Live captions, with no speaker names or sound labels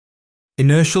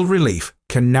Inertial relief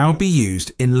can now be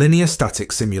used in linear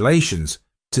static simulations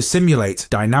to simulate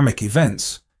dynamic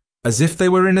events as if they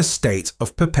were in a state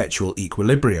of perpetual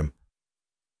equilibrium.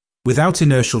 Without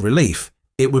inertial relief,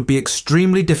 it would be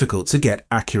extremely difficult to get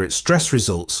accurate stress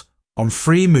results on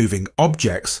free-moving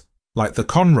objects like the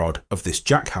conrod of this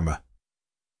jackhammer.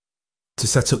 To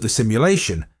set up the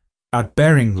simulation, add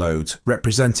bearing loads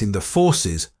representing the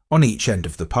forces on each end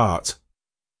of the part.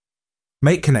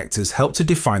 Make connectors help to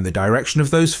define the direction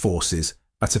of those forces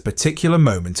at a particular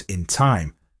moment in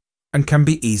time and can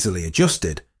be easily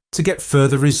adjusted to get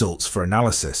further results for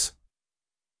analysis.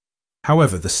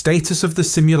 However, the status of the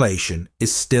simulation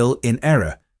is still in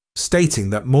error,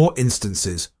 stating that more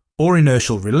instances or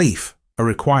inertial relief are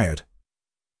required.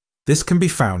 This can be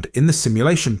found in the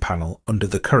simulation panel under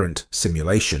the current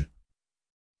simulation.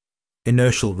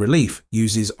 Inertial relief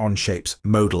uses Onshape's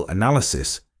modal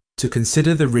analysis to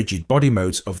consider the rigid body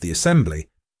modes of the assembly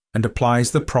and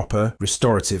applies the proper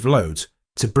restorative loads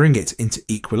to bring it into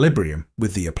equilibrium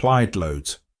with the applied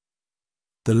loads.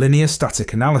 The linear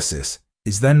static analysis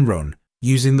is then run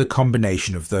using the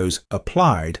combination of those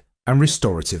applied and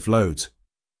restorative loads.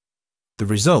 The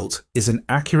result is an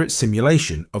accurate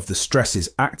simulation of the stresses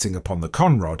acting upon the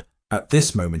conrod at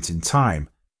this moment in time,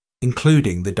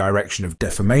 including the direction of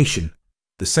deformation,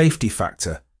 the safety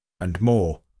factor, and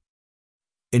more.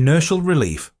 Inertial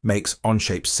relief makes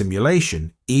Onshape's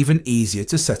simulation even easier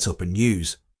to set up and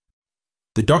use.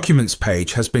 The Documents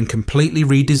page has been completely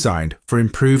redesigned for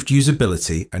improved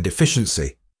usability and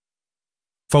efficiency.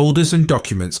 Folders and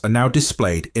documents are now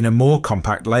displayed in a more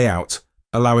compact layout,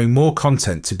 allowing more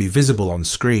content to be visible on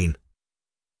screen.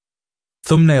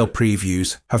 Thumbnail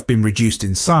previews have been reduced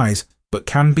in size but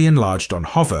can be enlarged on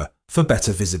hover for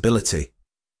better visibility.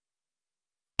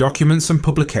 Documents and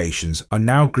publications are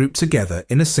now grouped together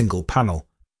in a single panel,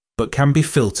 but can be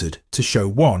filtered to show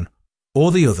one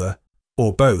or the other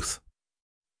or both.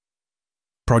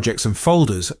 Projects and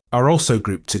folders are also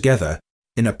grouped together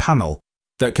in a panel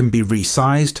that can be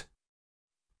resized,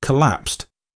 collapsed,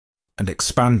 and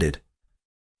expanded,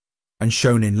 and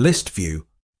shown in list view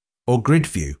or grid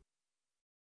view.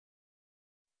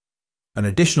 An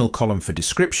additional column for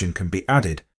description can be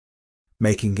added,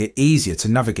 making it easier to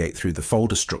navigate through the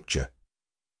folder structure.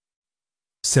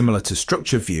 Similar to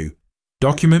structure view,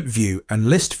 document view and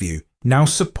list view now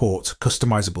support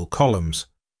customizable columns.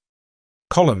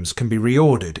 Columns can be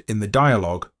reordered in the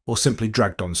dialog or simply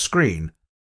dragged on screen,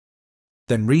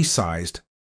 then resized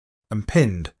and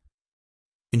pinned,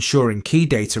 ensuring key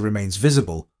data remains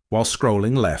visible while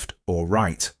scrolling left or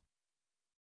right.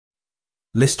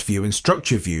 List view and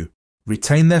structure view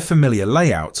retain their familiar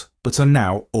layout but are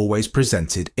now always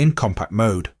presented in compact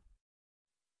mode.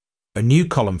 A new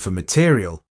column for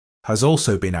material has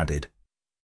also been added.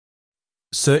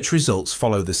 Search results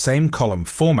follow the same column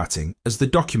formatting as the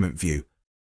document view,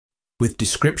 with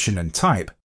description and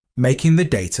type making the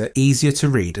data easier to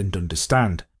read and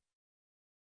understand.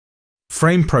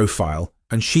 Frame profile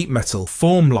and sheet metal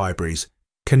form libraries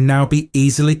can now be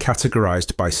easily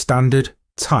categorized by standard,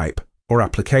 type, or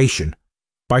application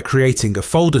by creating a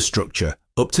folder structure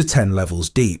up to 10 levels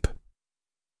deep.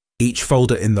 Each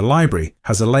folder in the library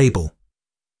has a label.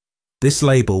 This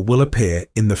label will appear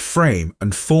in the frame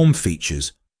and form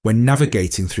features when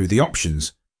navigating through the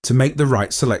options to make the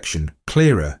right selection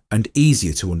clearer and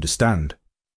easier to understand.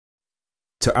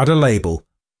 To add a label,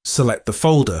 select the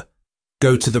folder,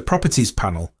 go to the Properties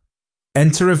panel,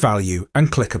 enter a value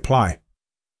and click Apply.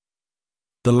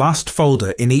 The last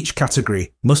folder in each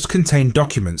category must contain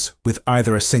documents with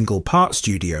either a single part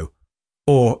studio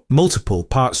or multiple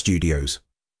part studios.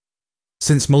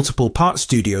 Since multiple part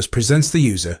studios presents the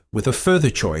user with a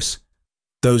further choice,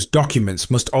 those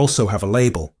documents must also have a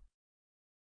label.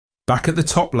 Back at the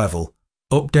top level,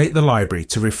 update the library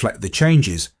to reflect the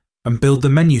changes and build the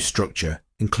menu structure,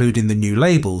 including the new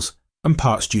labels and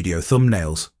Part Studio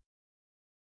thumbnails.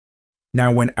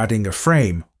 Now when adding a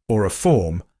frame or a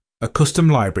form, a custom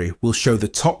library will show the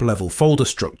top-level folder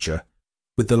structure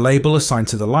with the label assigned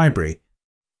to the library,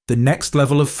 the next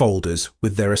level of folders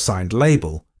with their assigned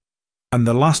label, and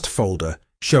the last folder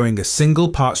showing a single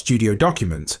Part Studio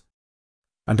document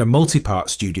and a multi-part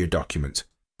Studio document,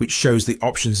 which shows the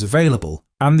options available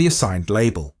and the assigned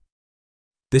label.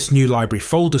 This new library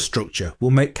folder structure will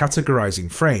make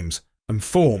categorizing frames and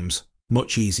forms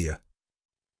much easier.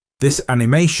 This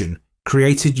animation,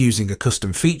 created using a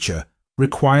custom feature,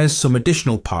 requires some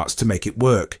additional parts to make it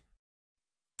work.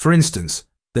 For instance,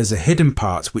 there's a hidden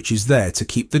part which is there to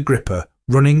keep the gripper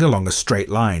running along a straight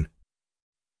line.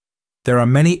 There are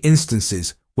many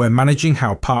instances where managing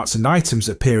how parts and items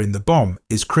appear in the BOM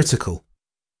is critical.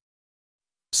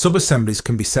 Subassemblies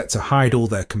can be set to hide all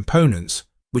their components,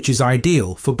 which is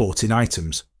ideal for bought-in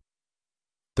items.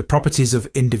 The properties of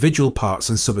individual parts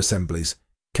and subassemblies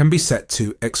can be set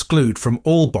to exclude from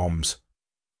all BOMs,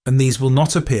 and these will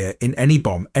not appear in any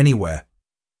BOM anywhere.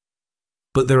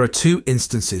 But there are two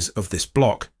instances of this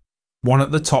block, one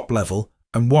at the top level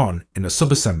and one in a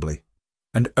subassembly,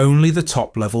 and only the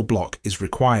top level block is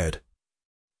required.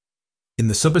 In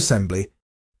the subassembly,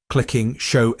 clicking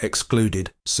Show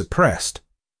Excluded Suppressed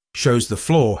shows the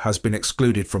floor has been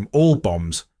excluded from all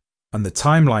BOMs and the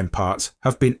timeline parts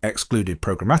have been excluded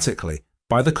programmatically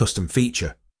by the custom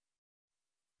feature.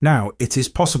 Now it is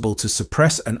possible to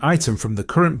suppress an item from the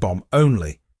current BOM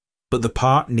only, but the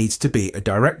part needs to be a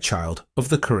direct child of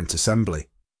the current assembly.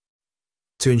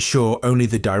 To ensure only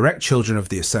the direct children of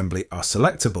the assembly are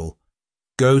selectable,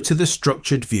 go to the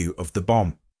structured view of the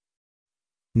BOM.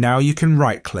 Now you can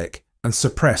right-click and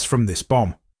suppress from this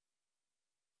BOM.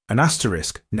 An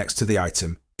asterisk next to the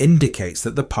item indicates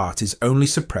that the part is only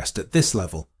suppressed at this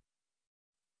level.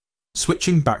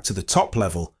 Switching back to the top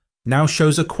level now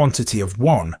shows a quantity of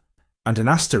 1 and an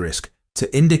asterisk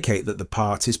to indicate that the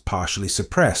part is partially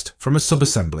suppressed from a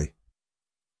subassembly.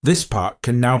 This part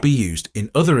can now be used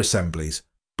in other assemblies,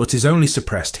 but is only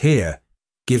suppressed here,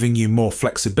 giving you more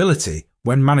flexibility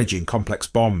when managing complex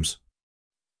BOMs.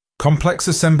 Complex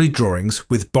assembly drawings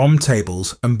with BOM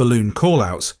tables and balloon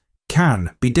callouts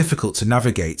can be difficult to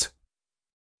navigate.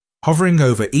 Hovering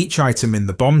over each item in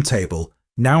the BOM table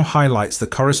now highlights the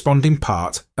corresponding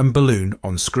part and balloon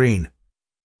on screen.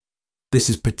 This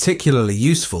is particularly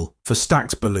useful for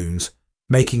stacked balloons,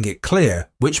 making it clear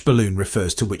which balloon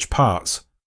refers to which parts.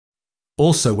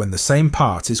 Also when the same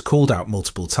part is called out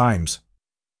multiple times.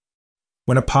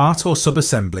 When a part or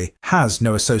subassembly has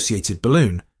no associated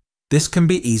balloon, this can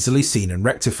be easily seen and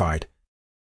rectified.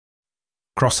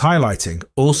 Cross-highlighting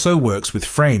also works with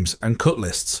frames and cut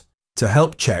lists to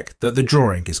help check that the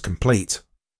drawing is complete.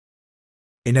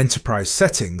 In Enterprise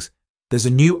Settings, there's a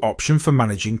new option for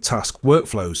managing task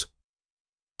workflows.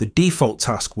 The default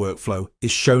task workflow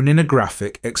is shown in a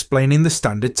graphic explaining the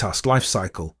standard task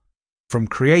lifecycle, from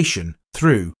creation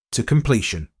through to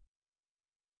completion.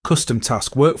 Custom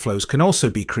task workflows can also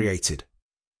be created.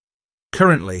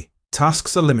 Currently,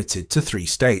 tasks are limited to 3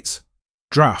 states: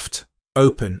 draft,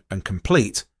 open and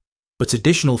complete, but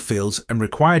additional fields and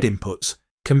required inputs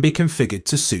can be configured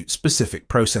to suit specific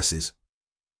processes.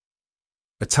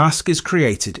 A task is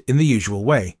created in the usual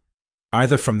way,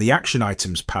 either from the Action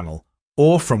Items panel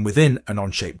or from within an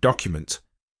Onshape document,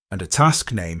 and a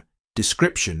task name,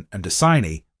 description and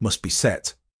assignee must be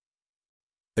set.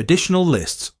 Additional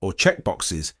lists or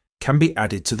checkboxes can be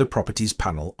added to the Properties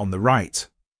panel on the right.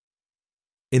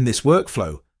 In this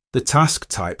workflow, the task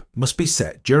type must be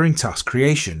set during task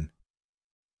creation.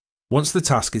 Once the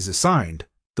task is assigned,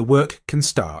 the work can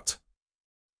start.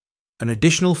 An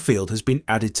additional field has been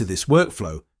added to this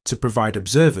workflow to provide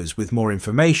observers with more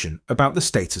information about the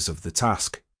status of the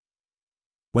task.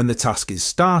 When the task is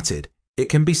started, it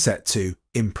can be set to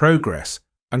In Progress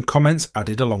and comments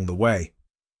added along the way.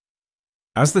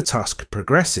 As the task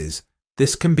progresses,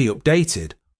 this can be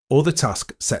updated or the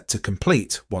task set to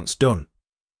complete once done.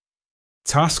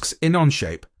 Tasks in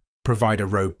Onshape provide a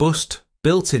robust,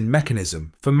 built-in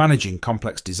mechanism for managing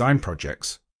complex design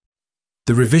projects.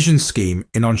 The revision scheme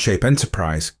in Onshape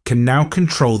Enterprise can now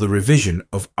control the revision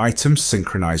of items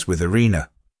synchronized with Arena.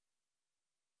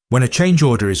 When a change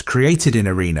order is created in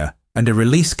Arena and a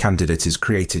release candidate is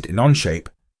created in Onshape,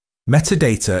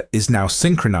 metadata is now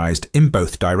synchronized in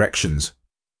both directions.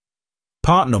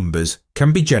 Part numbers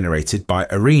can be generated by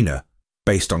Arena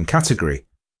based on category,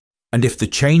 and if the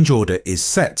change order is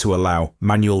set to allow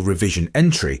manual revision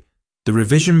entry, the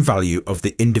revision value of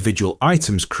the individual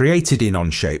items created in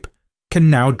Onshape can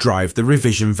now drive the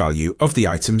revision value of the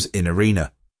items in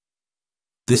Arena.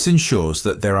 This ensures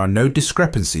that there are no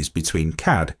discrepancies between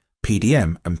CAD,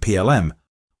 PDM and PLM,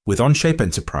 with Onshape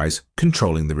Enterprise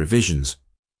controlling the revisions.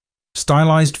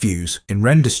 Stylized views in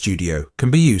Render Studio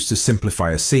can be used to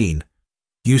simplify a scene,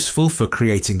 useful for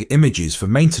creating images for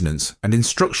maintenance and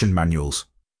instruction manuals.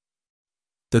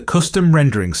 The custom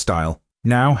rendering style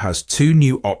now has 2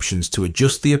 new options to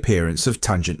adjust the appearance of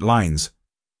tangent lines: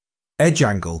 edge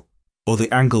angle, or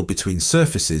the angle between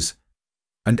surfaces,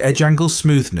 and edge angle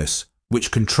smoothness,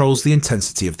 which controls the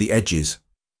intensity of the edges.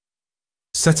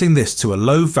 Setting this to a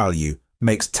low value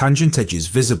makes tangent edges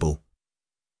visible.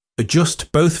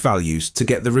 Adjust both values to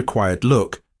get the required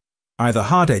look, either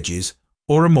hard edges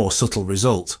or a more subtle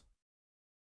result.